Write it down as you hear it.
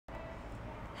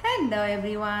Hello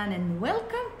everyone and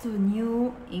welcome to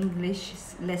new English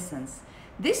lessons.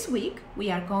 This week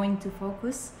we are going to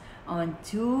focus on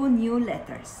two new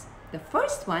letters. The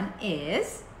first one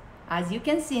is, as you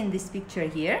can see in this picture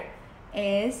here,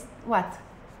 is what?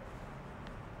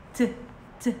 T,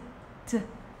 T, T.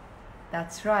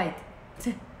 That's right,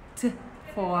 T, T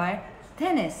for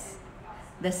tennis.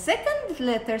 The second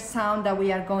letter sound that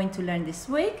we are going to learn this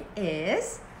week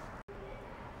is,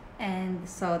 and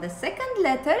so the second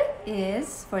letter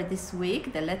is for this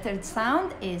week, the letter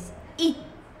sound is I,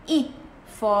 I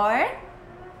for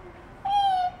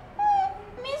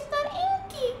Mr.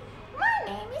 Inky. My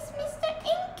name is Mr.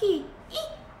 Inky.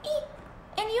 I.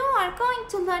 And you are going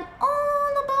to learn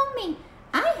all about me.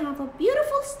 I have a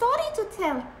beautiful story to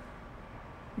tell.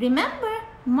 Remember,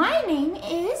 my name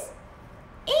is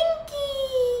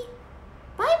Inky.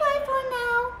 Bye-bye for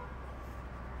now.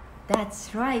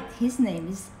 That's right, his name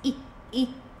is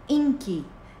Inky,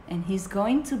 and he's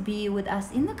going to be with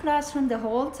us in the classroom the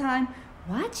whole time,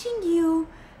 watching you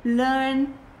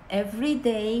learn every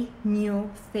day new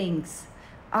things.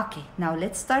 Okay, now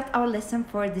let's start our lesson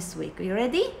for this week. Are you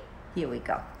ready? Here we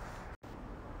go.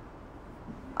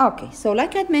 Okay, so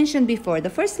like I mentioned before, the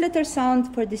first letter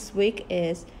sound for this week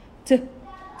is T,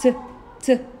 T,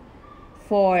 T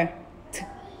for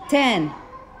ten,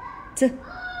 T,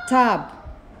 tab,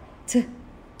 T,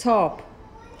 top,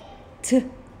 T,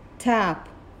 tap,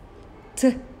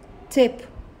 T, tip,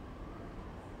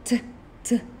 T,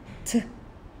 T, T.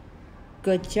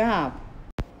 Good job.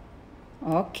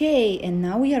 Okay, and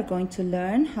now we are going to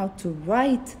learn how to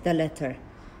write the letter.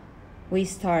 We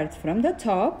start from the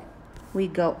top, we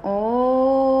go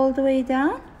all the way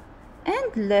down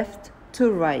and left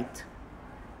to right.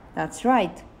 That's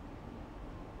right.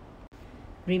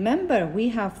 Remember, we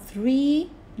have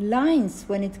three lines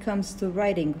when it comes to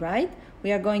writing, right?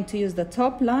 We are going to use the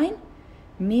top line,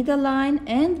 middle line,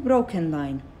 and broken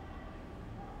line.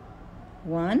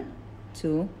 1,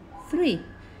 2, 3.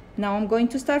 Now I'm going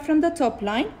to start from the top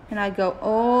line and I go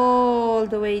all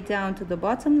the way down to the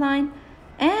bottom line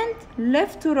and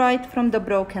left to right from the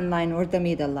broken line or the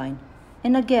middle line.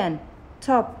 And again,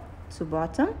 top to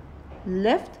bottom,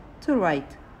 left to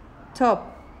right,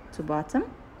 top to bottom,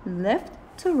 left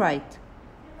to right,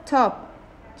 top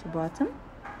to bottom,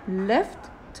 left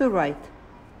to right.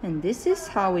 And this is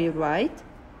how we write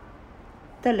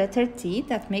the letter T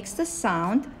that makes the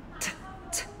sound T,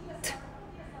 T, T.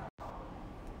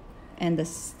 And the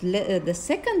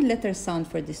second letter sound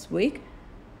for this week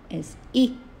is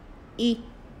I, I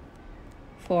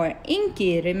for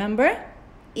Inky, remember?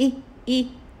 I,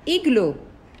 igloo,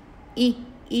 I,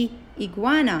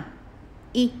 iguana,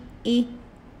 I,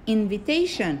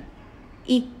 invitation,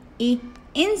 I,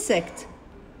 insect,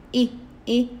 I,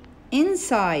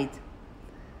 inside,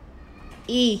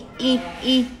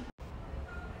 I.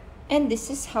 And this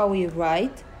is how we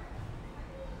write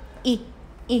I.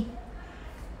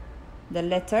 The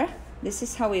letter, this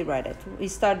is how we write it. We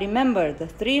start, remember, the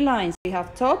three lines. We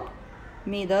have top,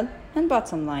 middle, and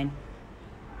bottom line.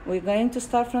 We're going to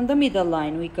start from the middle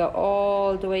line. We go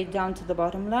all the way down to the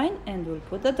bottom line and we'll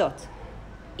put the dot.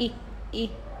 I.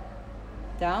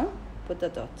 Down, put the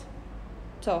dot.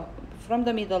 Top, from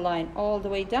the middle line all the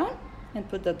way down and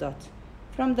put the dot.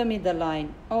 From the middle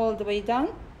line all the way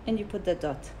down and you put the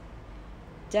dot.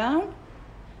 Down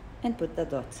and put the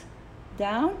dot.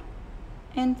 Down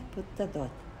and put the dot.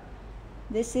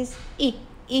 This is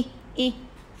I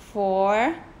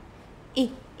for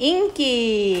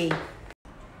Inky.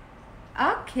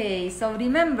 Okay, so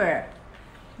remember,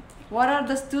 what are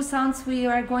the two sounds we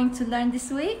are going to learn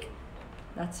this week?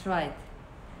 That's right.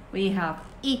 We have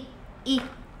I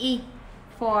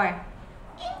for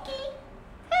Inky,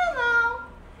 hello,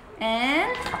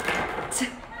 and T,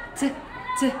 T,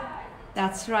 T.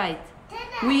 That's right.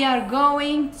 We are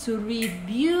going to read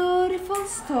beautiful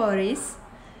stories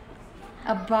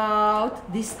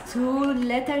about these two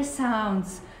letter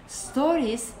sounds.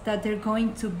 Stories that are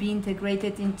going to be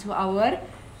integrated into our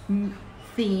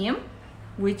theme,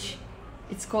 which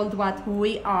it's called what? Who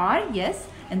we are, yes,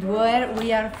 and where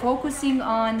we are focusing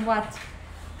on what?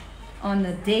 On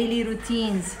the daily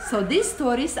routines. So these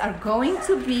stories are going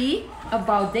to be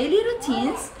about daily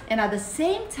routines and at the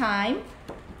same time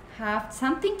have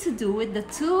something to do with the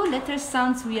two letter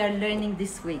sounds we are learning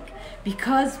this week.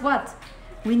 Because what?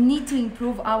 We need to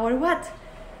improve our what?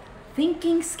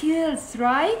 Thinking skills,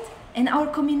 right? And our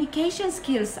communication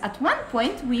skills. At one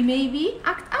point, we maybe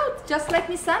act out, just like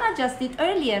Miss Anna just did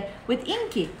earlier with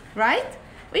Inky, right?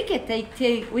 We can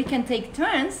take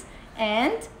turns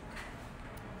and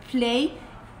play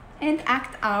and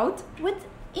act out with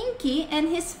Inky and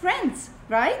his friends,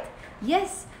 right?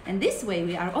 Yes, And this way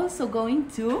we are also going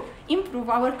to improve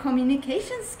our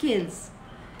communication skills.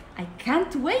 I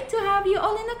can't wait to have you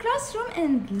all in the classroom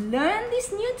and learn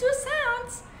these new two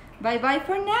sounds. Bye bye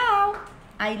for now.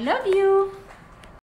 I love you.